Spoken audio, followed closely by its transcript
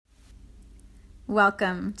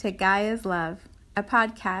Welcome to Gaia's Love, a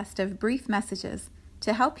podcast of brief messages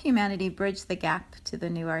to help humanity bridge the gap to the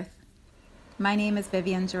new earth. My name is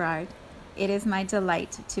Vivian Gerard. It is my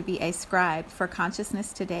delight to be a scribe for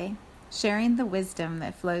consciousness today, sharing the wisdom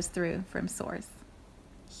that flows through from Source.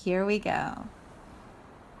 Here we go.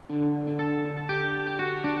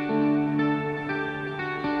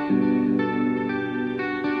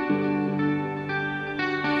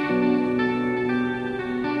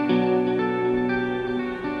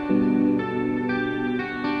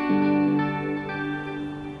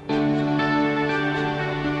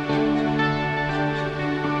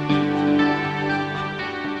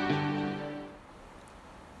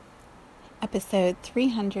 Episode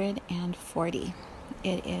 340.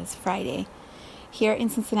 It is Friday. Here in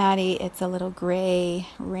Cincinnati, it's a little gray,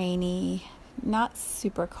 rainy, not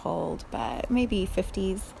super cold, but maybe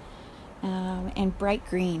 50s, and bright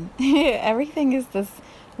green. Everything is this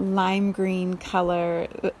lime green color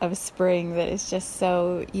of spring that is just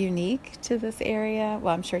so unique to this area.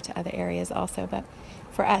 Well, I'm sure to other areas also, but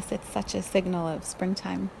for us, it's such a signal of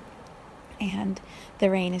springtime. And the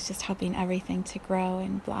rain is just helping everything to grow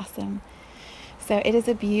and blossom. So it is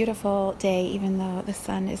a beautiful day, even though the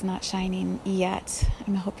sun is not shining yet.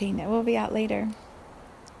 I'm hoping it will be out later.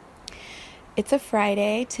 It's a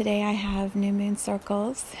Friday. Today I have new moon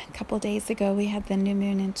circles. A couple days ago we had the new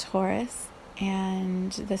moon in Taurus,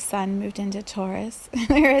 and the sun moved into Taurus.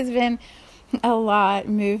 There has been a lot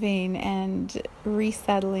moving and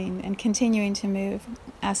resettling and continuing to move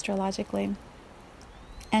astrologically,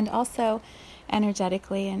 and also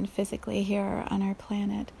energetically and physically here on our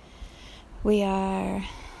planet. We are,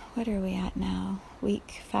 what are we at now?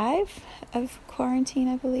 Week 5 of quarantine,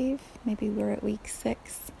 I believe. Maybe we're at week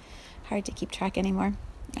 6. Hard to keep track anymore.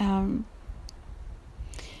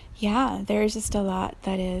 There's just a lot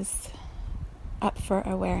that is up for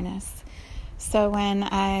awareness. So when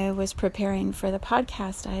I was preparing for the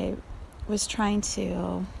podcast, I was trying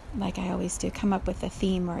to, like I always do, come up with a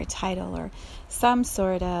theme or a title or some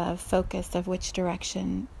sort of focus of which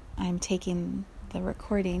direction I'm taking the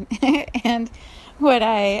recording. And what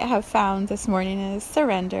I have found this morning is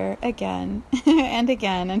surrender again and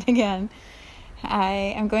again and again.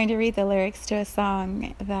 I am going to read the lyrics to a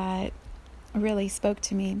song that really spoke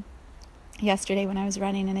to me yesterday when I was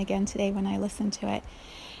running, and again today when I listened to it.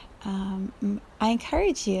 I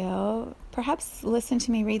encourage you, perhaps listen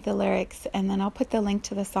to me read the lyrics, and then I'll put the link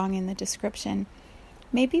to the song in the description.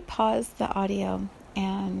 Maybe pause the audio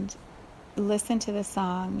and listen to the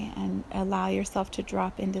song and allow yourself to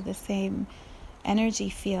drop into the same energy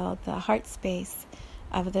field, the heart space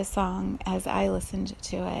of the song as I listened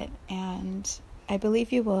to it. And I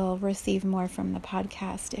believe you will receive more from the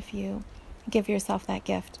podcast if you give yourself that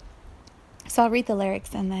gift. So I'll read the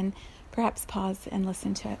lyrics and then perhaps pause and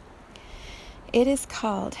listen to it. It is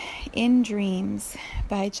called In Dreams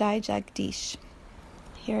by Jai Jagdish.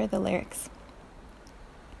 Here are the lyrics.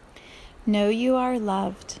 Know you are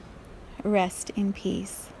loved. Rest in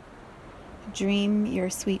peace. Dream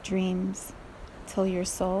your sweet dreams till your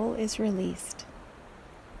soul is released.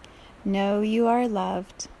 Know you are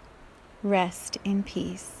loved. Rest in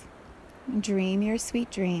peace. Dream your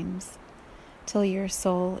sweet dreams till your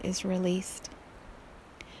soul is released.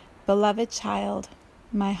 Beloved child,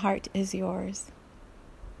 my heart is yours.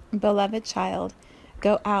 Beloved child,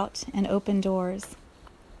 go out and open doors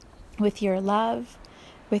with your love,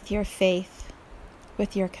 with your faith,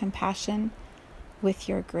 with your compassion, with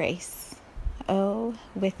your grace. Oh,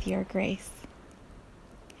 with your grace.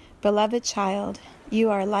 Beloved child, you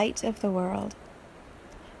are light of the world.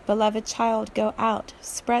 Beloved child, go out,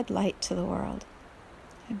 spread light to the world.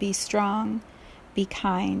 Be strong, be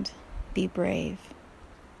kind, be brave.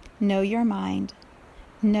 Know your mind.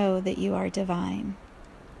 Know that you are divine.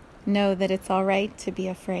 Know that it's all right to be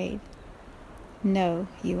afraid. Know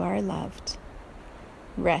you are loved.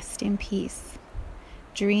 Rest in peace.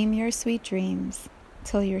 Dream your sweet dreams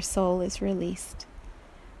till your soul is released.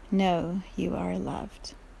 Know you are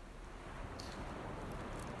loved.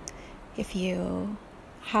 If you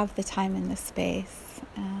have the time and the space,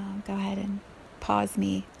 go ahead and pause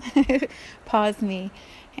me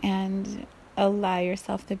and allow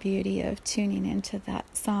yourself the beauty of tuning into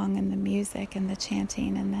that song and the music and the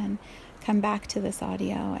chanting, and then come back to this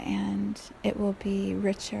audio and it will be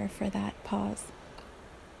richer for that pause.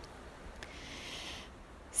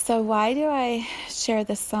 So why do I share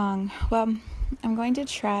this song? Well, I'm going to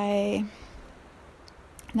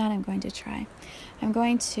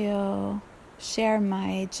share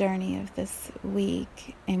my journey of this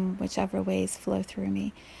week in whichever ways flow through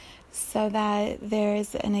me, so that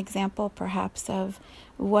there's an example perhaps of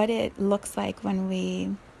what it looks like when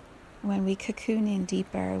we when we cocoon in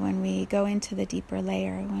deeper, when we go into the deeper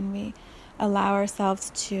layer, when we allow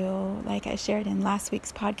ourselves to, like I shared in last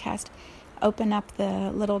week's podcast, open up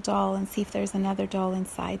the little doll and see if there's another doll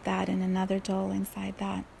inside that and another doll inside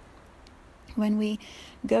that. When we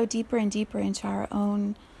go deeper and deeper into our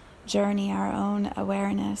own journey, our own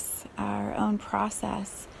awareness, our own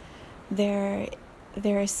process, there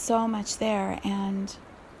is so much there, and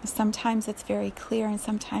sometimes it's very clear and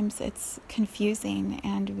sometimes it's confusing,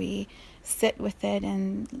 and we sit with it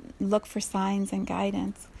and look for signs and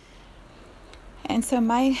guidance. And so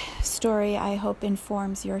my story, I hope,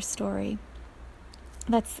 informs your story.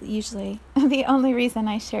 That's usually the only reason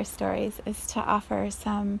I share stories, is to offer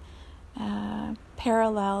some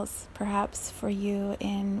parallels perhaps for you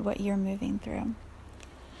in what you're moving through.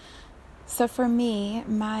 So for me,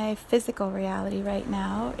 my physical reality right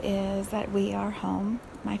now is that we are home.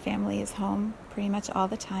 My family is home pretty much all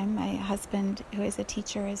the time. My husband, who is a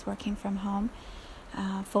teacher, is working from home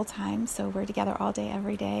full time, so we're together all day,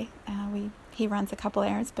 every day. He runs a couple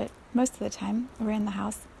errands, but most of the time we're in the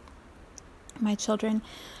house. My children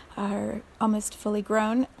are almost fully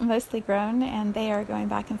grown, mostly grown, and they are going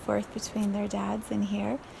back and forth between their dads and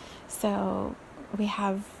here. So we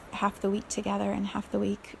have half the week together and half the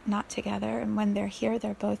week not together. And when they're here,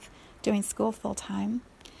 they're both doing school full time.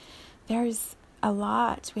 There's a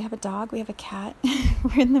lot. We have a dog, we have a cat.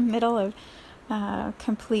 We're in the middle of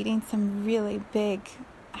completing some really big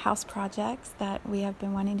house projects that we have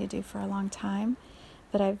been wanting to do for a long time,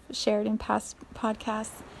 that I've shared in past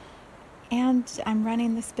podcasts. And I'm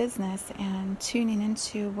running this business and tuning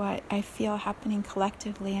into what I feel happening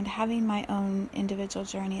collectively and having my own individual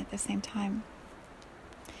journey at the same time.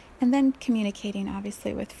 And then communicating,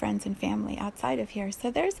 obviously, with friends and family outside of here. So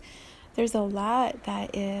there's a lot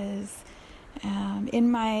that is in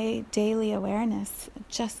my daily awareness,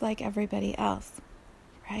 just like everybody else,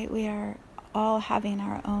 right? We are all having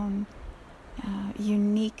our own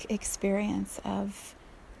unique experience of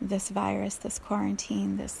this virus, this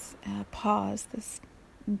quarantine, this pause, this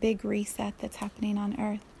big reset that's happening on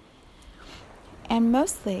Earth. And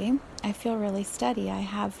mostly, I feel really steady. I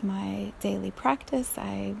have my daily practice.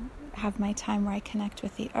 I have my time where I connect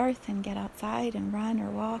with the earth and get outside and run or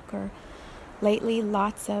walk, or lately,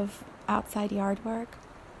 lots of outside yard work.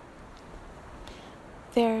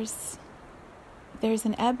 There's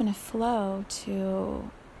an ebb and a flow to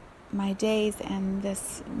my days and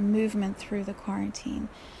this movement through the quarantine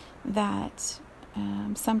that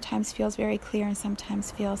sometimes feels very clear and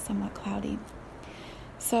sometimes feels somewhat cloudy.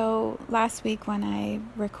 So last week when I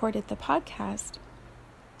recorded the podcast,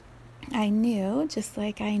 I knew, just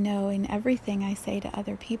like I know in everything I say to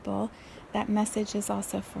other people, that message is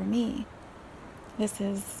also for me. This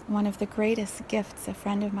is one of the greatest gifts a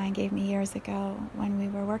friend of mine gave me years ago when we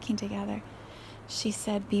were working together. She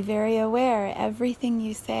said, be very aware, everything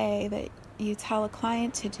you say that you tell a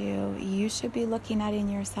client to do, you should be looking at in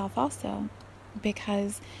yourself also,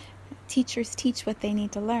 because teachers teach what they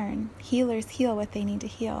need to learn. Healers heal what they need to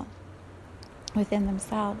heal within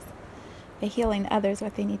themselves. They heal in others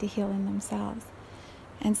what they need to heal in themselves.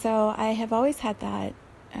 And so I have always had that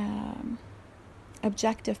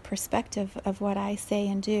objective perspective of what I say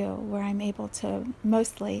and do, where I'm able to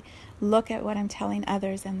mostly look at what I'm telling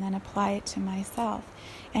others and then apply it to myself.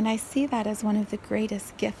 And I see that as one of the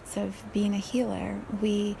greatest gifts of being a healer.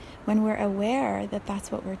 When we're aware that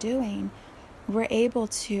that's what we're doing, we're able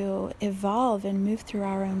to evolve and move through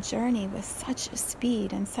our own journey with such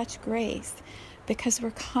speed and such grace, because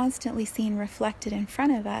we're constantly seeing reflected in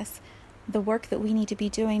front of us the work that we need to be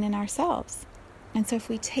doing in ourselves. And so if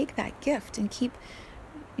we take that gift and keep,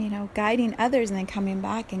 guiding others and then coming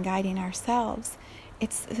back and guiding ourselves,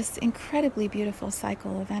 it's this incredibly beautiful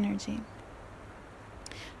cycle of energy.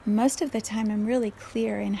 Most of the time I'm really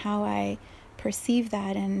clear in how I perceive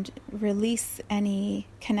that and release any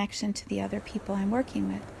connection to the other people I'm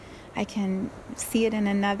working with. I can see it in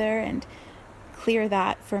another and clear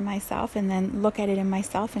that for myself, and then look at it in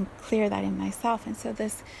myself and clear that in myself. And so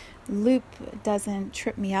this loop doesn't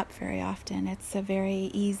trip me up very often. It's a very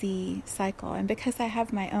easy cycle. And because I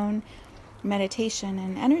have my own meditation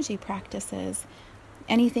and energy practices,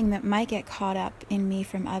 anything that might get caught up in me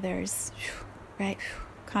from others, right,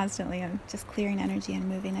 constantly I'm just clearing energy and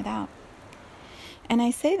moving it out. And I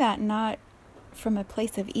say that not from a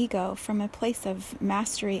place of ego, from a place of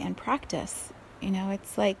mastery and practice.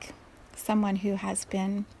 It's like someone who has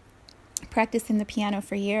been practicing the piano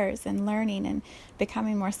for years and learning and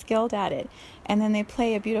becoming more skilled at it, and then they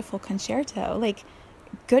play a beautiful concerto. Like,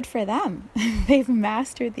 good for them. They've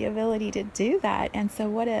mastered the ability to do that. And so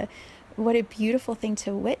what a beautiful thing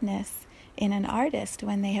to witness in an artist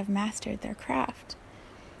when they have mastered their craft.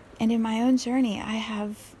 And in my own journey, I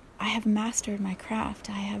have mastered my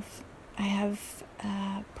craft. I have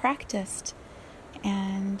practiced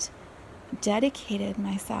and dedicated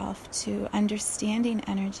myself to understanding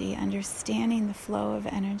energy, understanding the flow of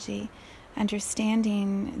energy,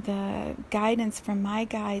 understanding the guidance from my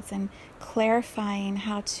guides, and clarifying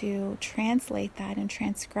how to translate that and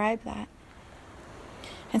transcribe that.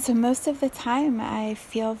 And so most of the time I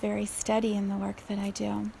feel very steady in the work that I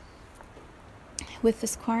do. With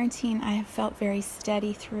this quarantine, I have felt very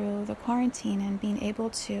steady through the quarantine and being able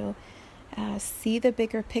to see the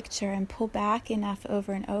bigger picture and pull back enough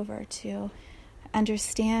over and over to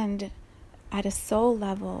understand at a soul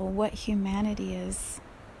level what humanity is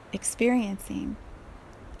experiencing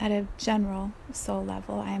at a general soul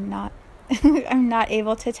level. I'm not I'm not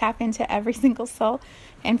able to tap into every single soul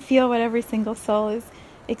and feel what every single soul is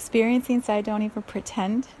experiencing, so I don't even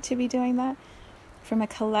pretend to be doing that. From a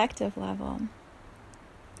collective level,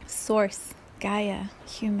 Source, Gaia,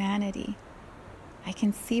 humanity, I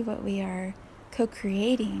can see what we are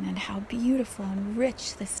co-creating and how beautiful and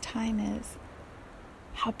rich this time is.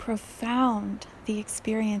 How profound the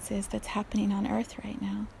experience is that's happening on Earth right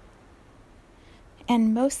now.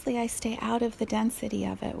 And mostly I stay out of the density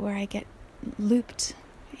of it where I get looped,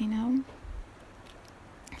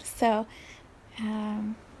 So,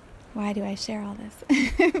 why do I share all this?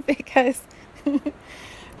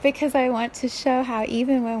 Because I want to show how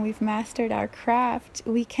even when we've mastered our craft,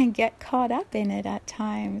 we can get caught up in it at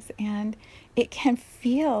times, and it can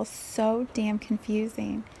feel so damn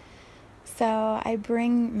confusing. So I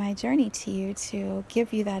bring my journey to you to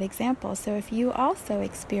give you that example. So if you also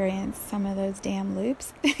experience some of those damn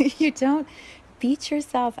loops, you don't beat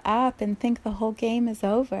yourself up and think the whole game is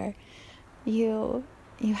over. You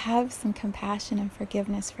have some compassion and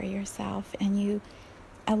forgiveness for yourself, and you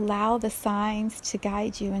allow the signs to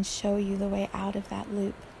guide you and show you the way out of that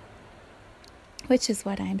loop, which is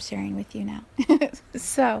what I'm sharing with you now.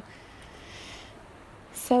 So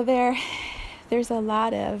there's a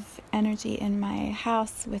lot of energy in my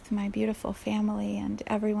house with my beautiful family and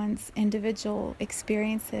everyone's individual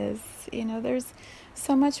experiences. There's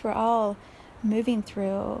so much we're all moving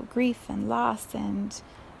through, grief and loss, and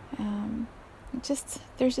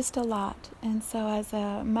there's just a lot. And so as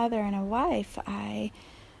a mother and a wife, I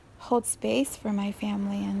hold space for my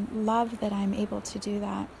family and love that I'm able to do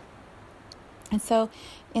that. And so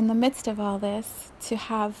in the midst of all this, to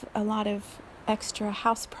have a lot of extra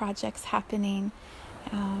house projects happening,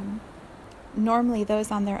 normally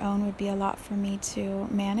those on their own would be a lot for me to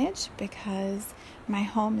manage, because my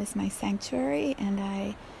home is my sanctuary and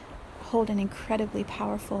I hold an incredibly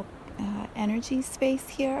powerful energy space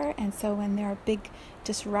here. And so when there are big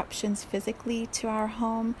disruptions physically to our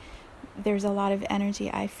home, there's a lot of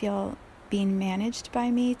energy I feel being managed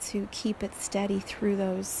by me to keep it steady through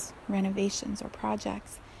those renovations or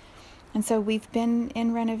projects. And so we've been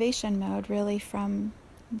in renovation mode really from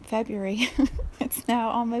February. It's now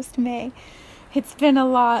almost May. It's been a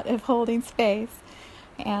lot of holding space,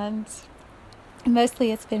 and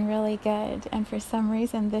mostly it's been really good. And for some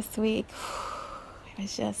reason this week, it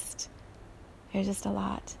was just a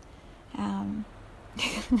lot.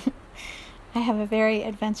 I have a very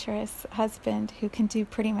adventurous husband who can do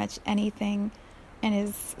pretty much anything and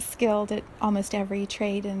is skilled at almost every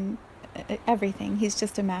trade and everything. He's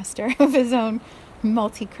just a master of his own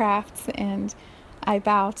multi-crafts, and I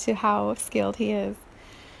bow to how skilled he is.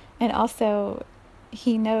 And also,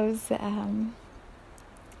 he knows,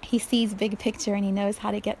 he sees big picture and he knows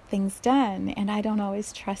how to get things done, and I don't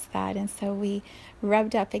always trust that. And so we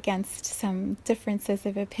rubbed up against some differences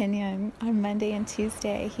of opinion on Monday and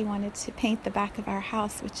Tuesday. He wanted to paint the back of our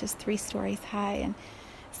house, which is 3 stories high, and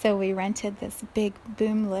so we rented this big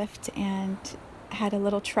boom lift and had a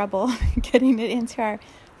little trouble getting it into our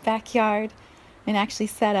backyard, and actually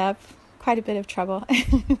set up quite a bit of trouble.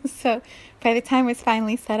 So by the time it was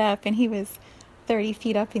finally set up and he was 30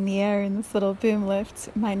 feet up in the air in this little boom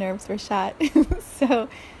lift, my nerves were shot. So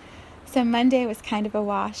Monday was kind of a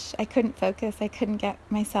wash. I couldn't focus. I couldn't get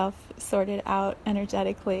myself sorted out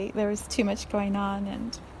energetically. There was too much going on,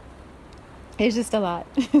 and it was just a lot.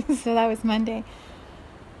 So that was Monday.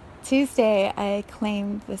 Tuesday, I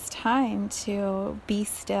claimed this time to be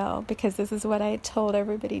still, because this is what I told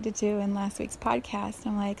everybody to do in last week's podcast.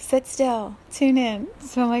 I'm like, sit still, tune in.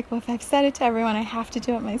 So I'm like, well, if I've said it to everyone, I have to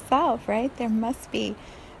do it myself, right? There must be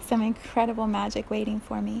some incredible magic waiting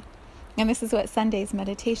for me. And this is what Sunday's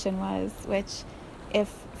meditation was, which, if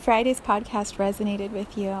Friday's podcast resonated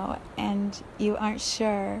with you and you aren't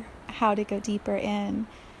sure how to go deeper in,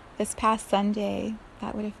 this past Sunday,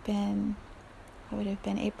 that would have been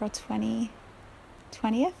April 20th.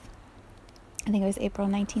 I think it was April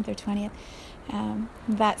 19th or 20th.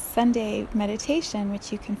 That Sunday meditation,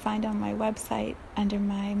 which you can find on my website under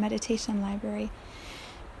my meditation library,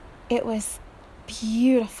 it was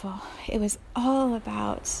beautiful. It was all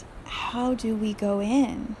about how do we go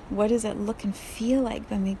in? What does it look and feel like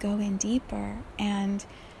when we go in deeper? And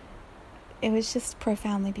it was just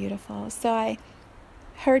profoundly beautiful. So I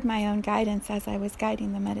heard my own guidance as I was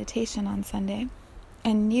guiding the meditation on Sunday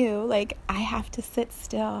and knew, like, I have to sit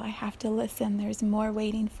still. I have to listen. There's more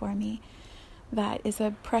waiting for me. That is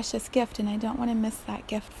a precious gift, and I don't want to miss that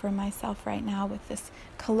gift for myself right now with this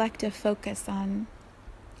collective focus on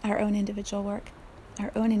our own individual work,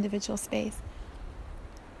 our own individual space.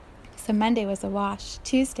 So Monday was a wash.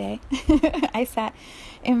 Tuesday, I sat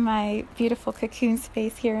in my beautiful cocoon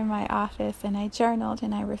space here in my office, and I journaled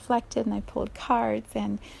and I reflected and I pulled cards,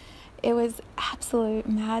 and it was absolute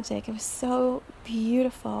magic. It was so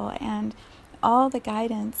beautiful, and all the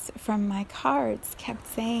guidance from my cards kept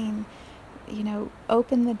saying,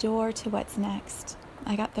 open the door to what's next.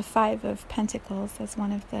 I got the 5 of Pentacles as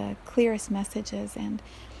one of the clearest messages, and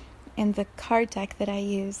in the card deck that I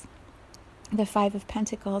use, the 5 of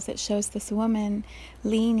Pentacles, it shows this woman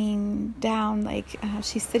leaning down, like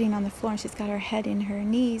she's sitting on the floor and she's got her head in her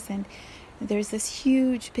knees, and there's this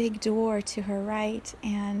huge big door to her right,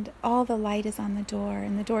 and all the light is on the door,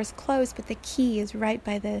 and the door is closed, but the key is right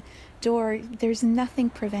by the door. There's nothing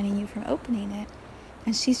preventing you from opening it,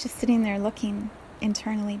 and she's just sitting there looking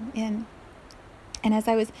internally in. And as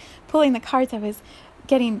I was pulling the cards, I was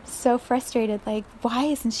getting so frustrated, like, why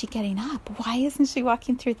isn't she getting up? Why isn't she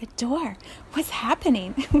walking through the door? What's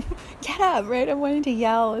happening? Get up, right? I wanted to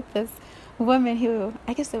yell at this woman who,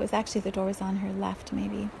 I guess it was actually the door was on her left,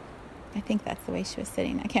 maybe. I think that's the way she was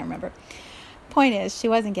sitting. I can't remember. Point is, she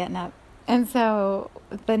wasn't getting up. And so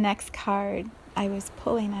the next card I was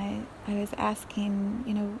pulling, I was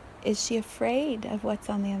asking, is she afraid of what's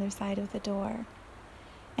on the other side of the door?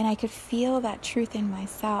 And I could feel that truth in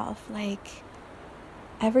myself, like,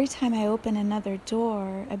 every time I open another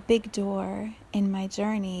door, a big door in my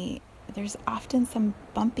journey, there's often some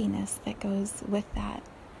bumpiness that goes with that.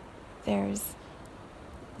 There's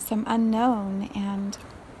some unknown, and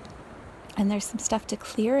there's some stuff to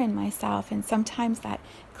clear in myself. And sometimes that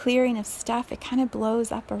clearing of stuff, it kind of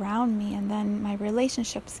blows up around me, and then my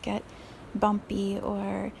relationships get bumpy,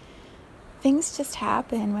 or things just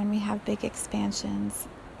happen when we have big expansions.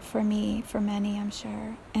 For me, for many, I'm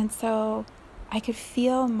sure. And so I could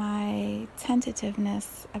feel my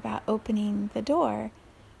tentativeness about opening the door,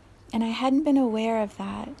 and I hadn't been aware of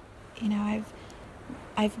that.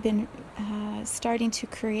 I've been starting to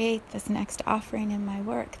create this next offering in my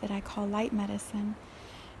work that I call light medicine,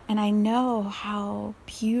 and I know how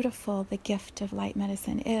beautiful the gift of light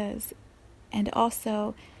medicine is. And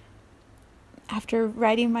also, after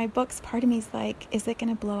writing my books, part of me is like, is it going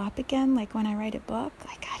to blow up again? Like when I write a book,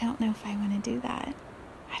 like, I don't know if I want to do that.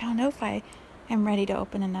 I don't know if I am ready to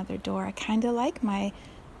open another door. I kind of like my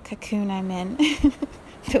cocoon I'm in.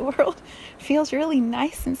 The world feels really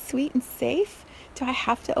nice and sweet and safe. Do I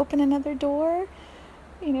have to open another door?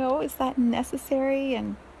 Is that necessary?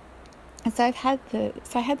 And so I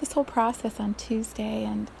had this whole process on Tuesday,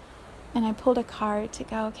 and I pulled a card to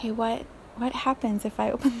go, okay, what happens if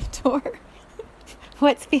I open the door?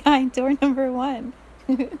 What's behind door number 1?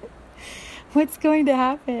 What's going to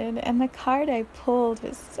happen? And the card I pulled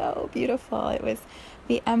was so beautiful. It was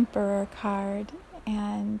the Emperor card,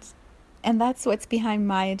 and that's what's behind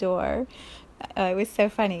my door. It was so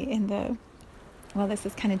funny this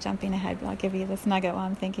is kind of jumping ahead, but I'll give you this nugget while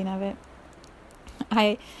I'm thinking of it.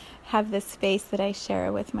 I have this space that I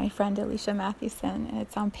share with my friend Alicia Mathewson, and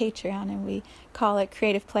it's on Patreon, and we call it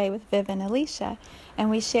Creative Play with Viv and Alicia, and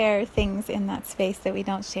we share things in that space that we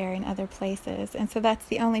don't share in other places. And so that's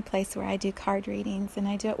the only place where I do card readings, and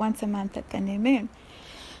I do it once a month at the new moon.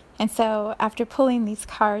 And so after pulling these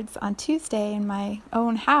cards on Tuesday in my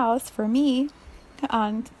own house for me,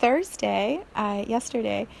 on Thursday,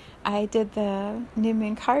 yesterday, I did the new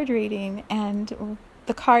moon card reading, and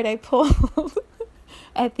the card I pulled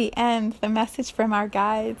at the end, the message from our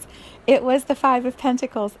guides, it was the 5 of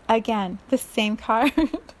Pentacles again, the same card.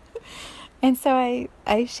 And so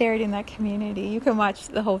I shared in that community. You can watch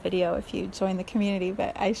the whole video if you join the community,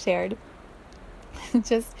 but I shared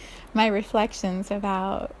just my reflections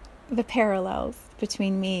about the parallels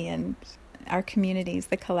between me and our communities,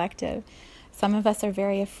 the collective. Some of us are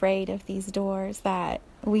very afraid of these doors that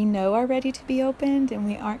we know are ready to be opened, and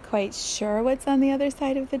we aren't quite sure what's on the other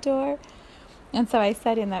side of the door. And so I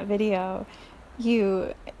said in that video,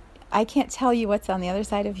 I can't tell you what's on the other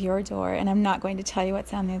side of your door, and I'm not going to tell you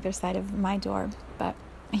what's on the other side of my door, but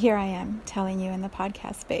here I am telling you in the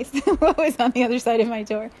podcast space what was on the other side of my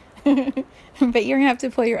door. But you're going to have to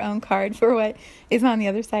pull your own card for what is on the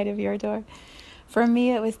other side of your door. For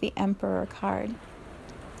me, it was the Emperor card,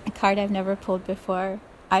 a card I've never pulled before.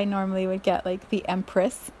 I normally would get like the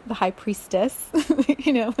Empress, the High Priestess,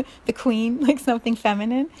 the Queen, like something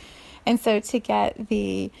feminine. And so to get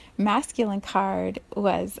the masculine card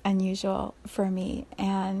was unusual for me,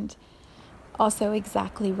 and also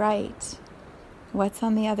exactly right. What's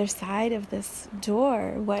on the other side of this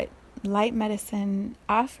door? What light medicine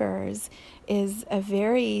offers is a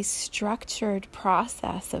very structured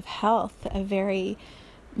process of health, a very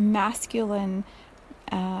masculine,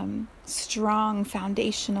 strong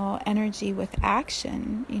foundational energy with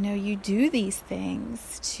action. You do these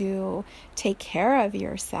things to take care of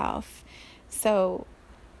yourself. So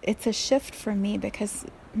it's a shift for me because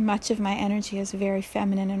much of my energy is very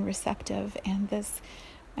feminine and receptive, and this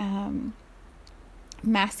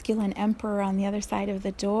masculine emperor on the other side of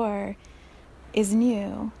the door is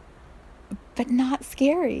new, but not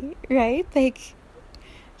scary, right? Like,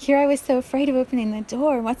 here I was so afraid of opening the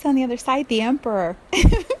door. What's on the other side? The emperor.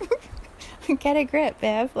 Get a grip,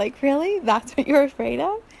 Bev. Like, really? That's what you're afraid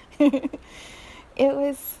of? It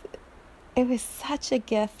was such a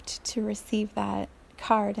gift to receive that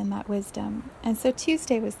card and that wisdom. And so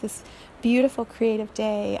Tuesday was this beautiful creative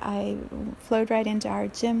day. I flowed right into our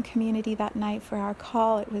gym community that night for our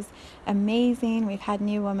call. It was amazing. We've had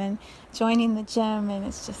new women joining the gym, and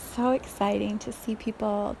it's just so exciting to see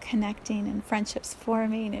people connecting and friendships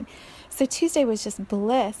forming. And so Tuesday was just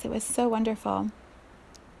bliss. It was so wonderful.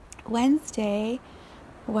 Wednesday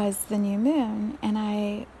was the new moon, and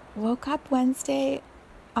I woke up Wednesday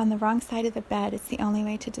on the wrong side of the bed. It's the only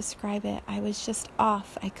way to describe it. I was just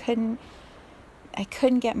off. I couldn't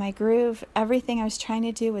get my groove. Everything I was trying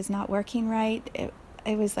to do was not working right.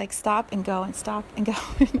 It was like stop and go and stop and go.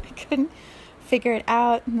 And I couldn't figure it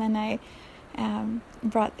out. And then I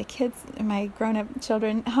brought the kids, my grown-up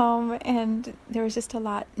children, home, and there was just a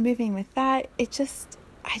lot moving with that. I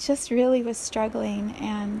just really was struggling.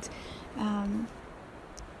 And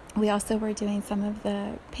we also were doing some of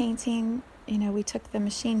the painting. We took the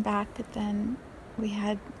machine back, but then we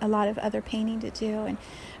had a lot of other painting to do, and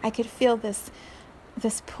I could feel this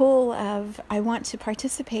pull of, I want to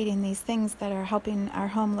participate in these things that are helping our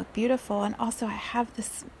home look beautiful, and also I have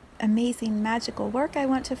this amazing magical work I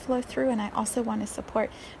want to flow through, and I also want to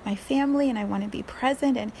support my family, and I want to be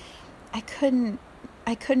present. And I couldn't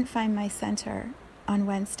find my center on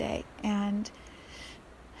Wednesday, and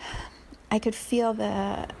I could feel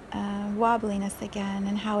the wobbliness again,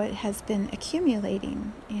 and how it has been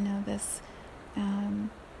accumulating. This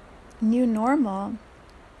new normal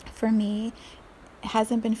for me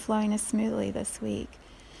hasn't been flowing as smoothly this week.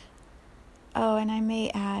 Oh, and I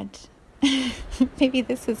may add, maybe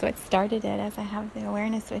this is what started it, as I have the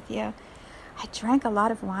awareness with you. I drank a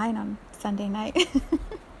lot of wine on Sunday night.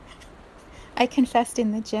 I confessed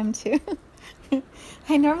in the gym too.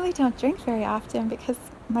 I normally don't drink very often because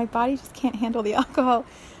my body just can't handle the alcohol.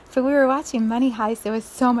 But we were watching Money Heist. It was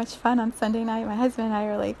so much fun on Sunday night. My husband and I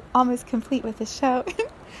are like almost complete with the show.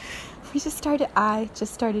 I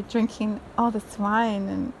just started drinking all this wine,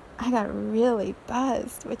 and I got really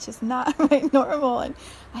buzzed, which is not my normal. And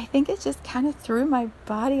I think it just kind of threw my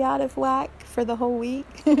body out of whack for the whole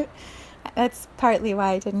week. That's partly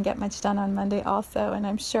why I didn't get much done on Monday also, and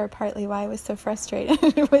I'm sure partly why I was so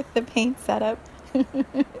frustrated with the paint setup.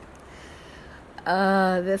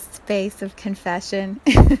 This space of confession.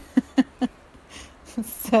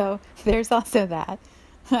 So there's also that.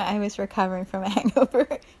 I was recovering from a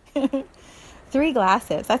hangover. 3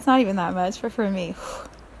 glasses. That's not even that much for me.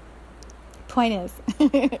 Point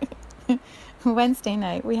is, Wednesday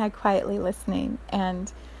night we had quietly listening,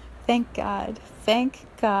 and thank God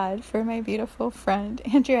for my beautiful friend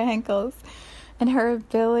Andrea Henkels and her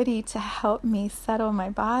ability to help me settle my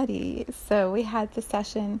body. So we had this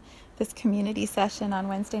community session on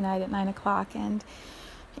Wednesday night at 9:00, and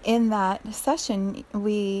in that session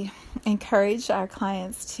we encourage our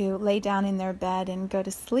clients to lay down in their bed and go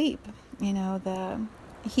to sleep. The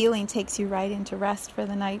healing takes you right into rest for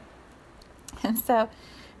the night. And so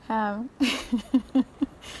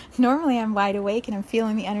normally I'm wide awake and I'm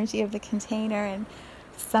feeling the energy of the container, and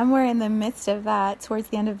somewhere in the midst of that, towards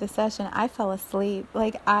the end of the session, I fell asleep.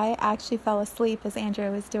 Like, I actually fell asleep as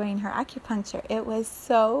Andrea was doing her acupuncture. It was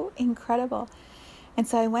so incredible. And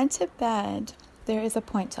so I went to bed. There is a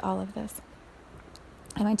point to all of this.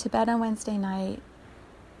 I went to bed on Wednesday night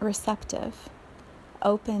receptive,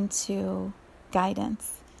 open to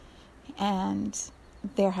guidance. And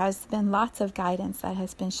there has been lots of guidance that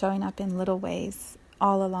has been showing up in little ways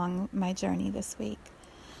all along my journey this week.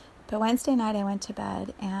 But Wednesday night I went to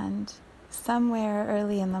bed, and somewhere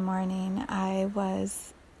early in the morning I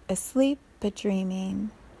was asleep but dreaming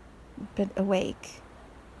but awake.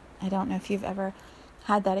 I don't know if you've ever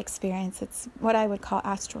had that experience. It's what I would call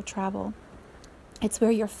astral travel. It's where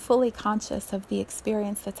you're fully conscious of the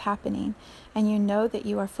experience that's happening, and you know that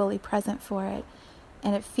you are fully present for it.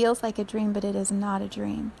 And it feels like a dream, but it is not a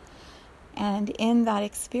dream. And in that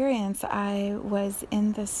experience, I was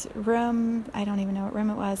in this room, I don't even know what room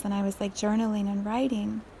it was, and I was like journaling and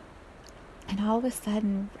writing. And all of a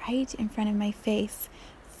sudden, right in front of my face,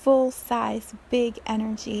 full size, big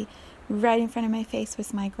energy, right in front of my face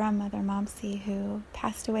was my grandmother, Momsy, who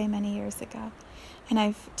passed away many years ago. And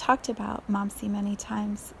I've talked about Momsy many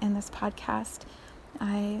times in this podcast.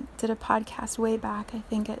 I did a podcast way back,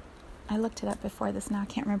 I looked it up before this now, I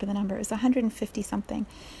can't remember the number. It was 150 something,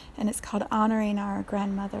 and it's called Honoring Our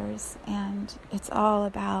Grandmothers, and it's all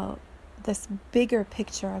about this bigger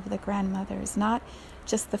picture of the grandmothers, not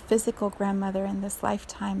just the physical grandmother in this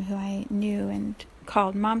lifetime who I knew and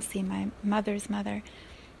called Momsy, my mother's mother.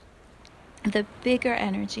 The bigger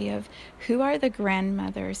energy of who are the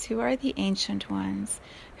grandmothers, who are the ancient ones,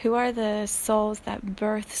 who are the souls that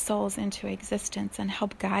birth souls into existence and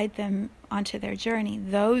help guide them onto their journey.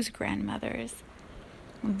 Those grandmothers,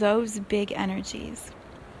 those big energies.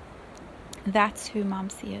 That's who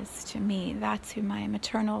Momsy is to me. That's who my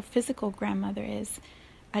maternal physical grandmother is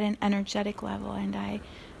at an energetic level. And I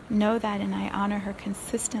know that, and I honor her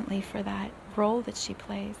consistently for that role that she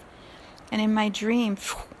plays. And in my dream,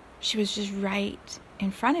 she was just right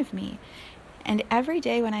in front of me. And every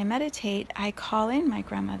day when I meditate, I call in my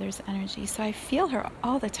grandmother's energy. So I feel her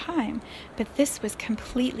all the time. But this was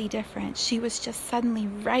completely different. She was just suddenly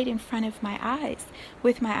right in front of my eyes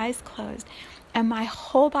with my eyes closed. And my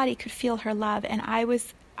whole body could feel her love. And I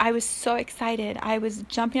was so excited. I was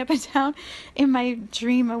jumping up and down in my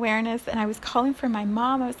dream awareness, and I was calling for my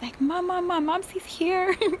mom. I was like, Mom, Momsy's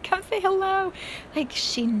here. Come say hello. Like,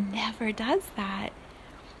 she never does that.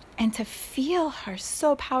 And to feel her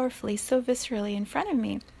so powerfully, so viscerally in front of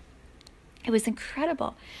me, it was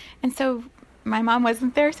incredible. And so my mom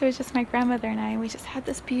wasn't there, so it was just my grandmother and I. We just had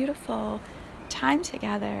this beautiful time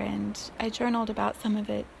together, and I journaled about some of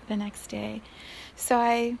it the next day. So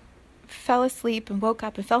I fell asleep and woke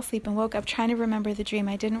up trying to remember the dream.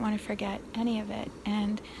 I didn't want to forget any of it.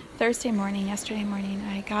 And yesterday morning,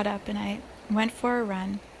 I got up and I went for a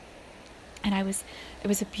run. And it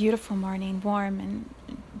was a beautiful morning, warm, and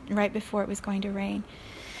right before it was going to rain.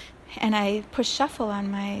 And I pushed shuffle on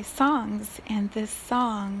my songs, and this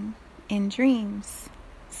song, In Dreams,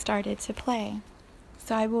 started to play.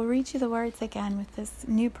 So I will read you the words again with this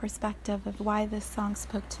new perspective of why this song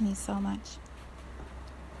spoke to me so much.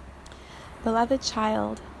 Beloved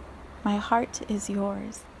child, my heart is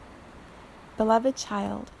yours. Beloved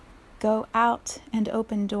child, go out and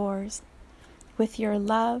open doors with your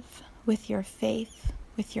love, with your faith,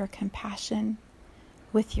 with your compassion,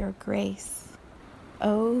 with your grace.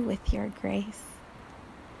 Oh, with your grace.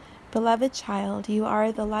 Beloved child, you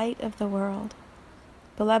are the light of the world.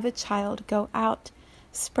 Beloved child, go out,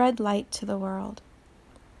 spread light to the world.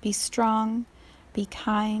 Be strong, be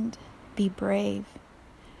kind, be brave.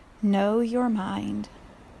 Know your mind.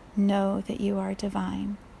 Know that you are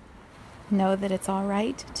divine. Know that it's all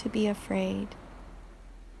right to be afraid.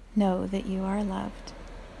 Know that you are loved.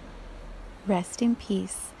 Rest in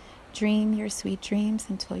peace. Dream your sweet dreams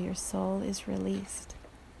until your soul is released.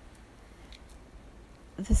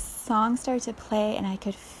 The song started to play, and I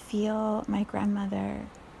could feel my grandmother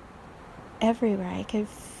everywhere. I could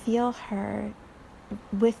feel her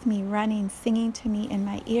with me, running, singing to me in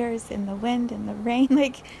my ears, in the wind, in the rain,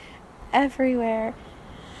 like everywhere.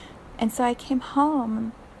 And so I came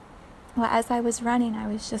home. Well, as I was running, I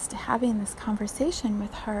was just having this conversation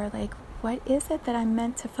with her, like, what is it that I'm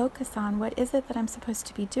meant to focus on? What is it that I'm supposed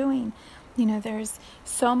to be doing? You know, there's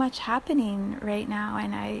so much happening right now,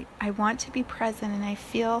 and I want to be present, and I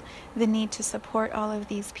feel the need to support all of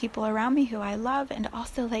these people around me who I love. And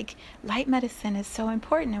also, like, light medicine is so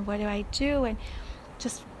important, and what do I do? And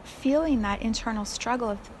just feeling that internal struggle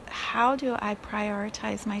of how do I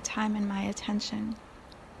prioritize my time and my attention?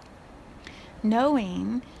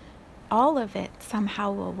 Knowing all of it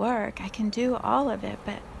somehow will work. I can do all of it,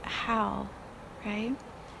 but how, right?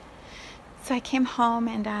 So I came home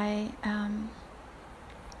and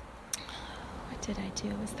what did I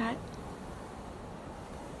do?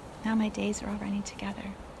 Now my days are all running together.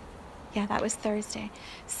 Yeah, that was Thursday.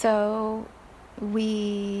 So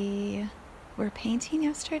we were painting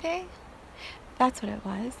yesterday. That's what it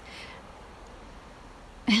was.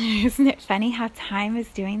 Isn't it funny how time is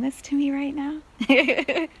doing this to me right now?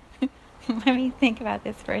 Let me think about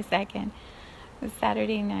this for a second. It was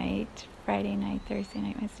Saturday night, Friday night, Thursday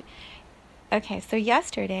night, Wednesday. Okay, so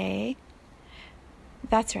yesterday,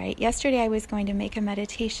 that's right. Yesterday I was going to make a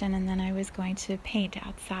meditation and then I was going to paint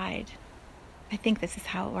outside. I think this is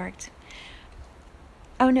how it worked.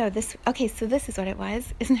 Oh no, so this is what it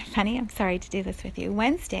was. Isn't it funny? I'm sorry to do this with you.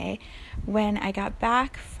 Wednesday, when I got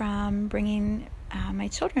back from bringing my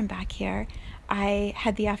children back here, I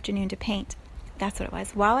had the afternoon to paint. That's what it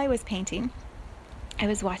was. While I was painting, I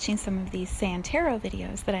was watching some of these San Tarot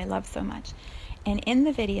videos that I love so much. And in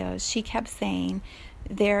the videos, she kept saying,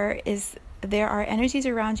 there are energies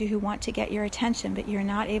around you who want to get your attention, but you're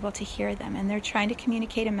not able to hear them. And they're trying to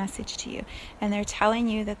communicate a message to you. And they're telling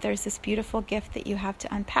you that there's this beautiful gift that you have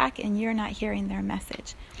to unpack, and you're not hearing their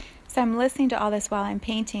message. So I'm listening to all this while I'm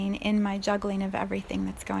painting in my juggling of everything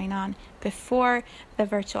that's going on before the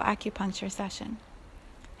virtual acupuncture session.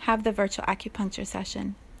 Have the virtual acupuncture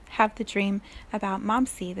session. Have the dream about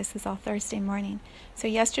Momsy. This is all Thursday morning. So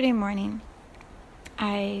yesterday morning,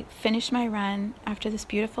 I finished my run after this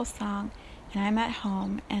beautiful song, and I'm at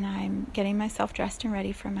home and I'm getting myself dressed and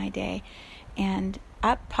ready for my day, and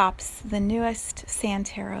up pops the newest San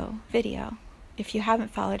Tarot video. If you haven't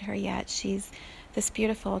followed her yet, she's this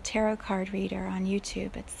beautiful tarot card reader on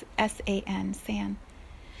YouTube. It's S-A-N, San.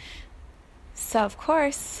 So of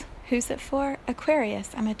course, who's it for?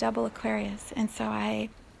 Aquarius. I'm a double Aquarius, and so I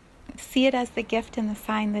see it as the gift and the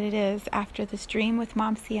sign that it is after this dream with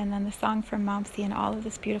Momsy and then the song from Momsy and all of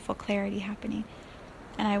this beautiful clarity happening.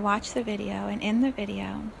 And I watch the video, and in the video,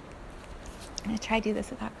 I'm going to try to do this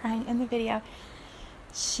without crying. In the video,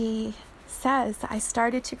 she says, I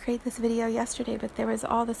started to create this video yesterday, but there was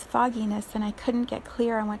all this fogginess and I couldn't get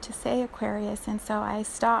clear on what to say, Aquarius, and so I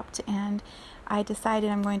stopped and I decided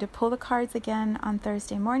I'm going to pull the cards again on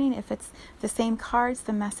Thursday morning. If it's the same cards,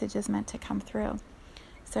 the message is meant to come through.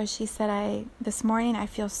 So she said, this morning I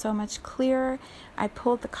feel so much clearer. I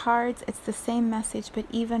pulled the cards. It's the same message, but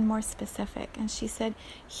even more specific. And she said,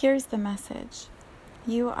 here's the message.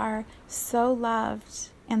 You are so loved,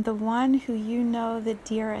 and the one who you know the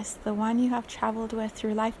dearest, the one you have traveled with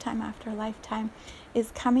through lifetime after lifetime, is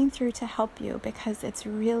coming through to help you because it's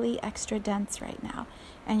really extra dense right now,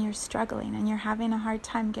 and you're struggling and you're having a hard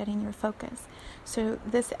time getting your focus. So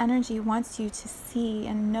this energy wants you to see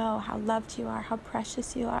and know how loved you are, how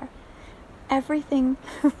precious you are. Everything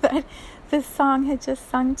that this song had just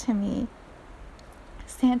sung to me,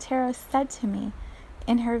 San Tarot said to me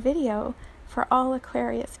in her video for all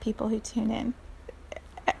Aquarius people who tune in.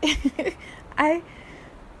 I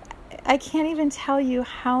can't even tell you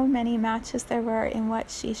how many matches there were in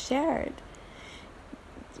what she shared.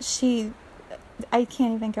 I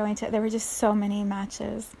can't even go into it. There were just so many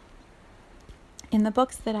matches. In the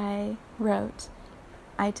books that I wrote,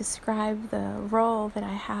 I describe the role that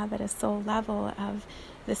I have at a soul level of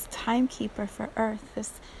this timekeeper for Earth,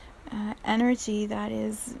 this energy that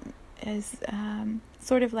is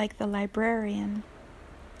sort of like the librarian,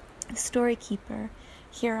 the story keeper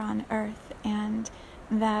here on Earth, and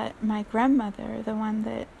that my grandmother, the one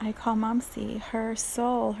that I call Momsy, her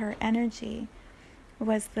soul, her energy,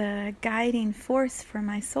 was the guiding force for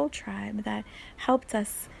my soul tribe that helped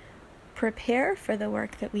us prepare for the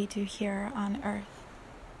work that we do here on Earth.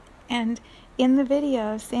 And in the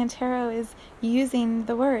video, San Tarot is using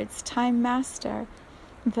the words Time Master,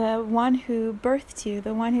 the one who birthed you,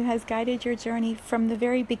 the one who has guided your journey from the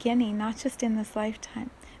very beginning, not just in this lifetime,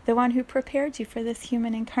 the one who prepared you for this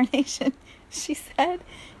human incarnation. She said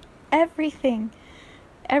everything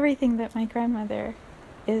that my grandmother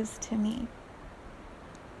is to me.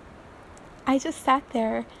 I just sat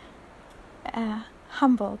there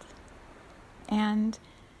humbled and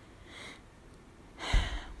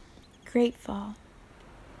grateful.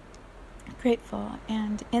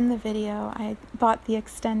 And in the video, I bought the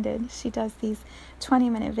extended. She does these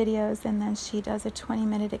 20-minute videos, and then she does a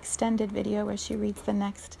 20-minute extended video where she reads the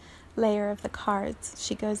next layer of the cards.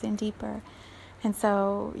 She goes in deeper. And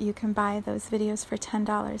so you can buy those videos for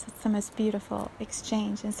 $10. It's the most beautiful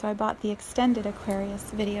exchange. And so I bought the extended Aquarius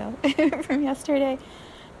video from yesterday.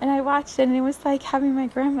 And I watched it, and it was like having my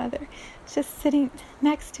grandmother just sitting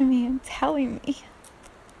next to me and telling me,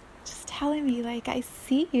 like, I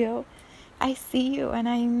see you, and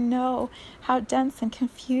I know how dense and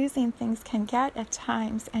confusing things can get at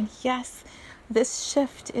times. And yes, this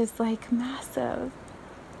shift is like massive,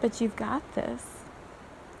 but you've got this.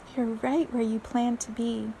 You're right where you plan to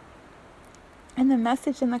be. And the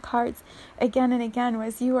message in the cards again and again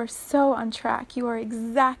was, you are so on track. You are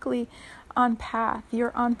exactly on path.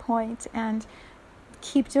 You're on point. And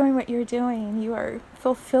keep doing what you're doing. You are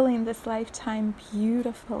fulfilling this lifetime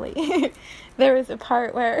beautifully. There is a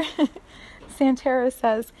part where Santero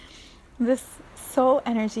says this soul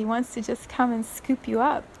energy wants to just come and scoop you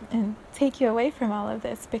up and take you away from all of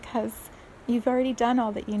this because you've already done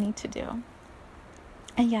all that you need to do.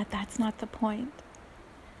 And yet that's not the point.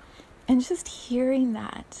 And just hearing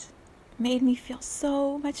that made me feel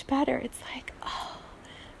so much better. It's like, oh,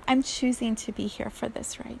 I'm choosing to be here for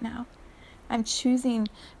this right now. I'm choosing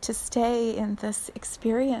to stay in this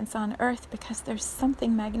experience on earth because there's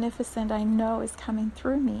something magnificent I know is coming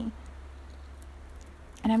through me.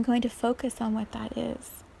 And I'm going to focus on what that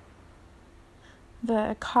is.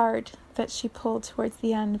 The card that she pulled towards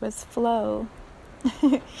the end was flow.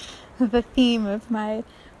 The theme of my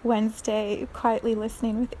Wednesday quietly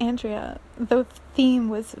listening with Andrea, the theme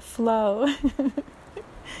was flow.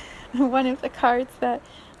 One of the cards that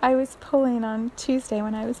I was pulling on Tuesday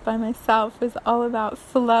when I was by myself was all about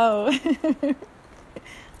flow.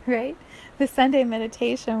 Right? The Sunday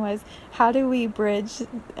meditation was how do we bridge,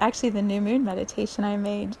 actually the new moon meditation I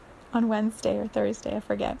made on Wednesday or Thursday, I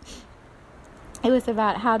forget. It was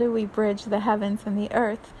about how do we bridge the heavens and the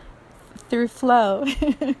earth through flow.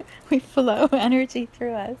 We flow energy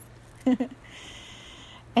through us.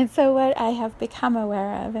 And so what I have become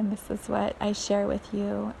aware of, and this is what I share with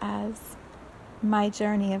you as my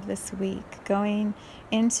journey of this week, going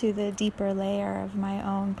into the deeper layer of my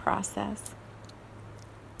own process.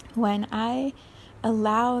 When I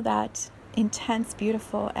allow that intense,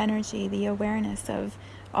 beautiful energy, the awareness of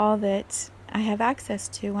all that I have access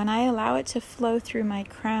to, when I allow it to flow through my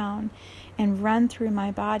crown and run through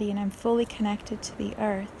my body, and I'm fully connected to the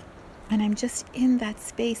earth, and I'm just in that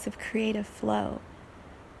space of creative flow,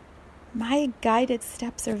 my guided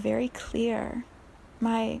steps are very clear.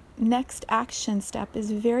 My next action step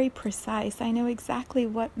is very precise. I know exactly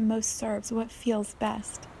what most serves, what feels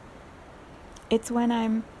best. It's when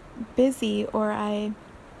I'm busy or I'm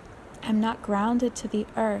not grounded to the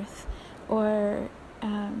earth, or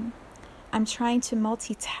I'm trying to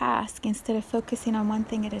multitask instead of focusing on one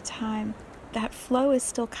thing at a time, that flow is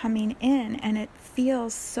still coming in, and it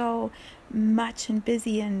feels so much and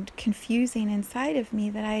busy and confusing inside of me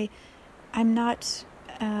that I'm not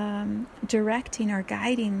directing or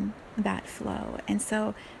guiding that flow. And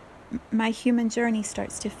so my human journey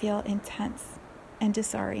starts to feel intense and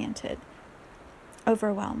disoriented,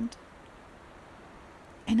 overwhelmed.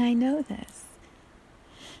 And I know this.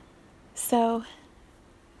 So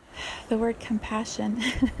the word compassion,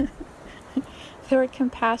 the word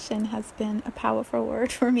compassion has been a powerful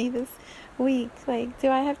word for me this week. Like, do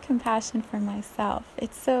I have compassion for myself?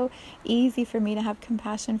 It's so easy for me to have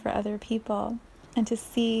compassion for other people and to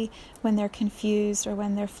see when they're confused or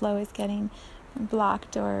when their flow is getting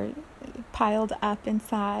blocked or piled up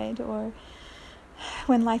inside, or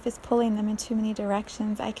when life is pulling them in too many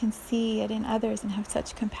directions. I can see it in others and have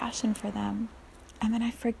such compassion for them. And then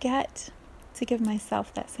I forget to give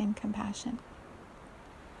myself that same compassion.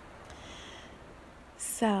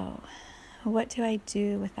 So, what do I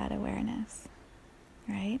do with that awareness,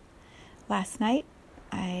 right? Last night,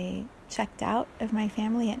 I checked out of my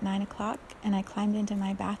family at 9 o'clock and I climbed into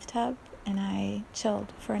my bathtub and I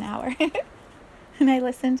chilled for an hour. And I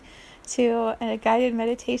listened to a guided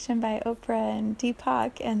meditation by Oprah and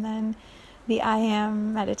Deepak, and then the I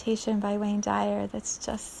Am meditation by Wayne Dyer that's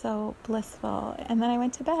just so blissful. And then I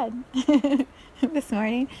went to bed. This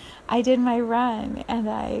morning I did my run and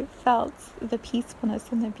I felt the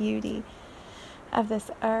peacefulness and the beauty of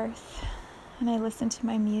this earth. And I listened to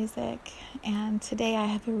my music. And today I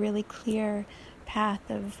have a really clear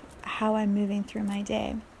path of how I'm moving through my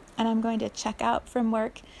day. And I'm going to check out from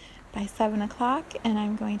work by 7 o'clock, and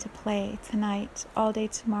I'm going to play tonight, all day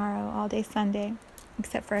tomorrow, all day Sunday,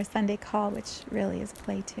 except for our Sunday call, which really is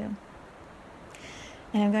play too.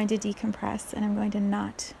 And I'm going to decompress, and I'm going to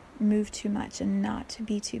not move too much and not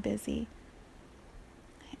be too busy.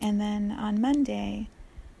 And then on Monday,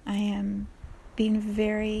 I am being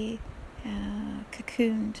very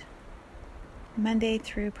cocooned. Monday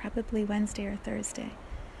through probably Wednesday or Thursday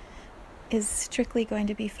is strictly going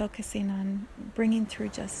to be focusing on bringing through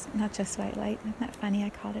not just white light. Isn't that funny? I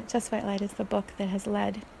called it Just White Light is the book that has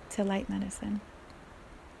led to light medicine.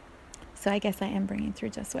 So I guess I am bringing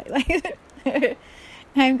through just white light.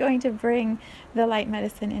 I'm going to bring the light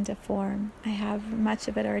medicine into form. I have much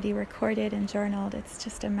of it already recorded and journaled. It's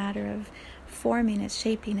just a matter of forming it,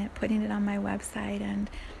 shaping it, putting it on my website, and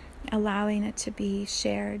allowing it to be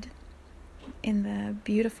shared in the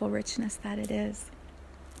beautiful richness that it is.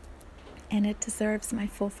 And it deserves my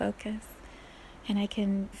full focus. And I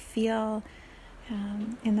can feel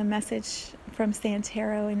in the message from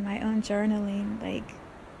Santero in my own journaling, like,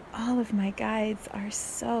 all of my guides are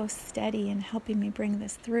so steady in helping me bring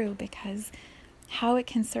this through, because how it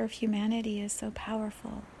can serve humanity is so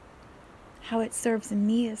powerful. How it serves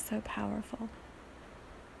me is so powerful.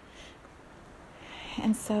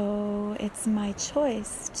 And so it's my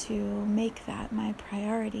choice to make that my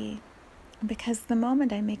priority, because the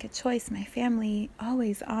moment I make a choice, my family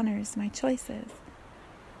always honors my choices.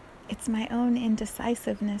 It's my own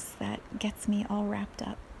indecisiveness that gets me all wrapped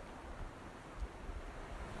up.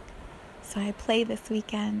 So I play this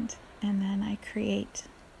weekend, and then I create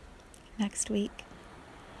next week,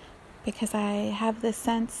 because I have the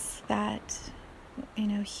sense that,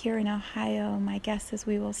 here in Ohio, my guess is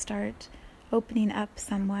we will start opening up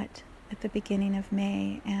somewhat at the beginning of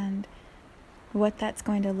May, and what that's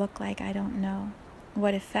going to look like, I don't know.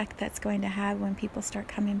 What effect that's going to have when people start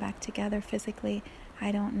coming back together physically,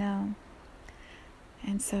 I don't know.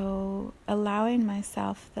 And so allowing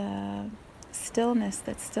myself the stillness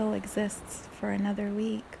that still exists for another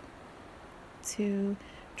week to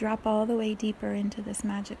drop all the way deeper into this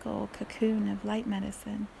magical cocoon of light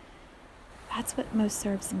medicine, that's what most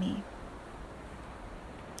serves me.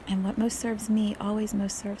 And what most serves me always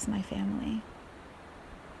most serves my family.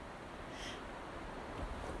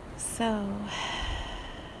 So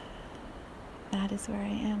that is where I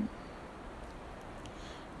am.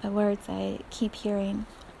 The words I keep hearing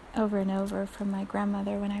over and over from my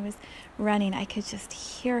grandmother when I was running, I could just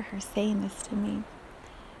hear her saying this to me.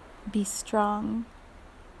 Be strong,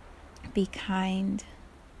 be kind,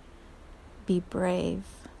 be brave,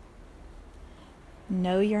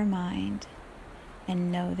 know your mind,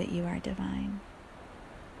 and know that you are divine.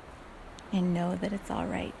 And know that it's all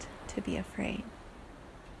right to be afraid.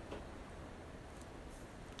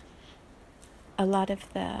 A lot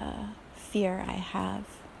of the fear I have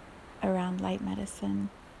around light medicine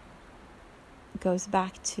goes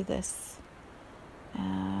back to this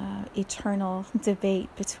eternal debate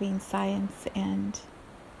between science and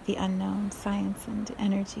the unknown, science and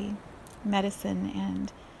energy, medicine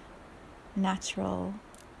and natural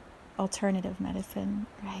alternative medicine,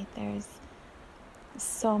 right? There's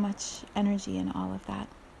so much energy in all of that.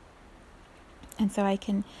 And so I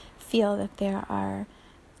can feel that there are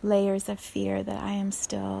layers of fear that I am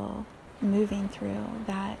still moving through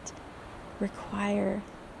that require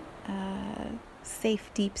a safe,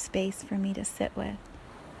 deep space for me to sit with,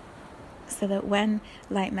 so that when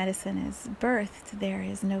light medicine is birthed, there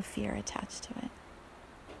is no fear attached to it.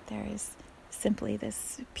 There is simply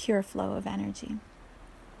this pure flow of energy.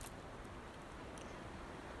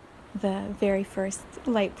 The very first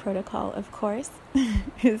light protocol, of course,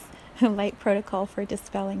 is a light protocol for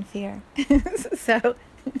dispelling fear. So,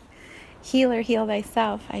 Healer, heal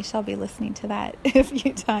thyself. I shall be listening to that a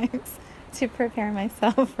few times to prepare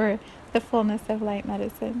myself for the fullness of light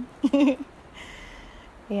medicine.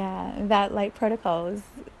 Yeah, that light protocol is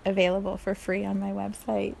available for free on my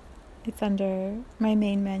website. It's under my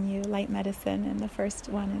main menu, Light Medicine, and the first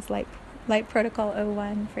one is Light Protocol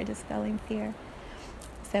 01 for dispelling fear.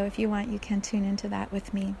 So if you want, you can tune into that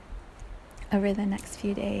with me over the next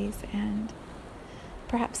few days, and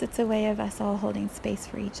perhaps it's a way of us all holding space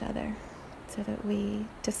for each other so that we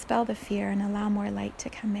dispel the fear and allow more light to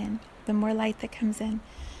come in. The more light that comes in,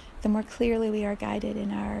 the more clearly we are guided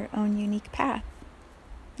in our own unique path,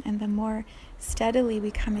 and the more steadily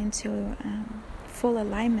we come into full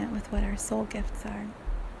alignment with what our soul gifts are.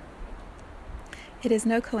 It is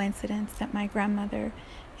no coincidence that my grandmother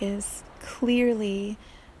is clearly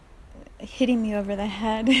hitting me over the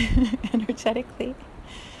head energetically,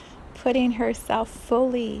 putting herself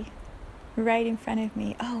fully right in front of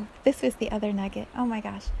me. Oh, this was the other nugget. Oh my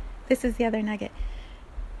gosh, this is the other nugget.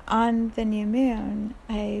 On the new moon,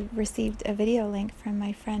 I received a video link from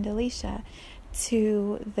my friend Alicia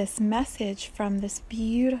to this message from this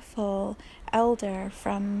beautiful elder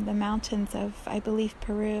from the mountains of, I believe,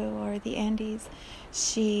 Peru or the Andes.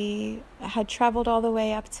 She had traveled all the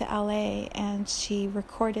way up to LA, and she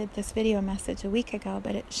recorded this video message a week ago,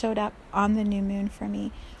 but it showed up on the new moon for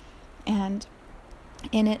me. And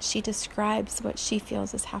in it, she describes what she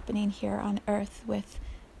feels is happening here on Earth with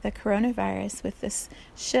the coronavirus, with this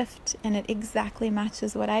shift, and it exactly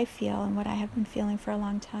matches what I feel and what I have been feeling for a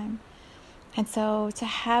long time. And so to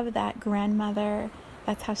have that grandmother,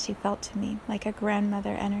 that's how she felt to me, like a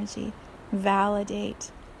grandmother energy,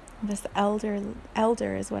 validate this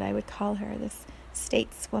elder is what I would call her, this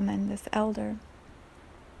stateswoman, this elder,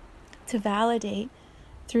 to validate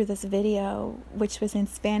through this video, which was in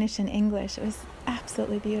Spanish and English. It was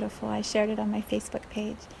absolutely beautiful. I shared it on my Facebook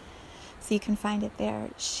page, so you can find it there.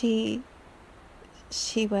 She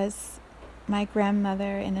was my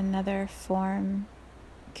grandmother in another form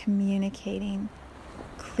communicating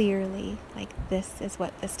clearly, like, this is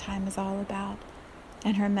what this time is all about.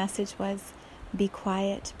 And her message was, be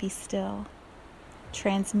quiet, be still.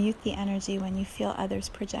 Transmute the energy when you feel others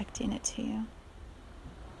projecting it to you.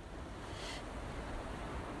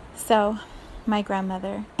 So, my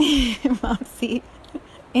grandmother, Momsy,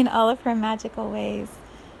 in all of her magical ways,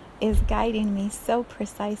 is guiding me so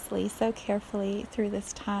precisely, so carefully through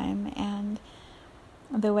this time. And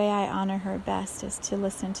the way I honor her best is to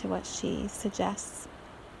listen to what she suggests.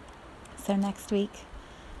 So next week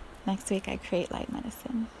I create light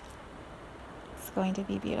medicine. It's going to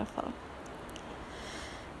be beautiful.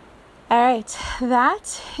 All right,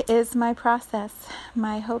 that is my process.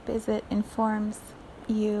 My hope is it informs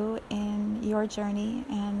you in your journey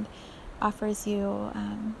and offers you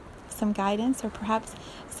some guidance, or perhaps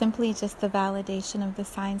simply just the validation of the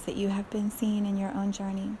signs that you have been seeing in your own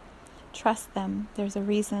journey. Trust them. There's a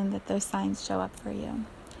reason that those signs show up for you.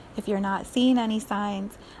 If you're not seeing any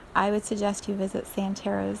signs, I would suggest you visit Sam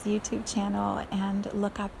Tarot's YouTube channel and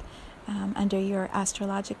look up under your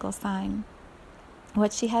astrological sign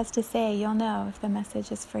what she has to say. You'll know if the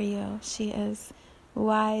message is for you. She is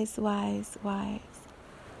wise, wise, wise.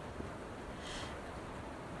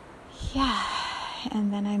 Yeah,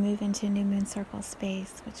 and then I move into New Moon Circle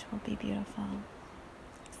space, which will be beautiful.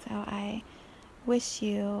 So I wish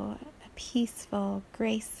you a peaceful,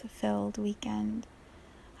 grace-filled weekend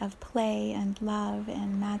of play and love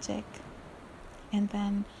and magic, and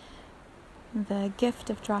then the gift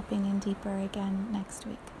of dropping in deeper again next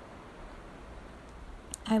week.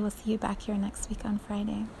 I will see you back here next week on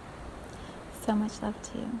Friday. So much love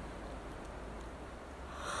to you.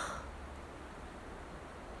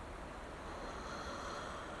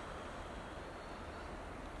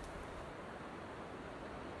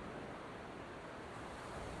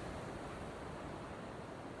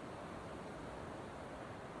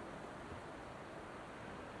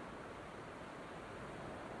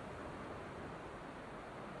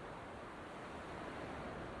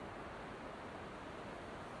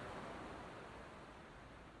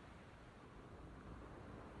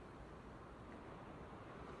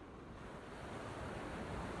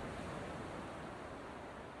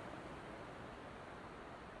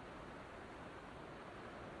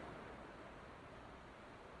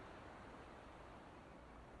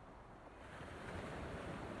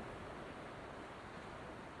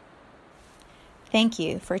 Thank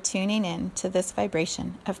you for tuning in to this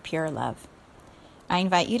vibration of pure love. I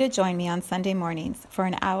invite you to join me on Sunday mornings for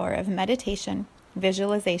an hour of meditation,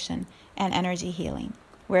 visualization, and energy healing,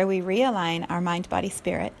 where we realign our mind, body,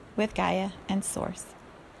 spirit with Gaia and Source.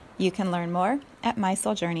 You can learn more at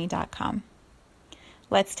mysouljourney.com.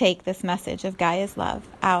 Let's take this message of Gaia's love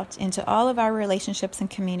out into all of our relationships and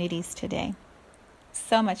communities today.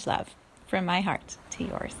 So much love from my heart to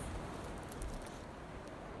yours.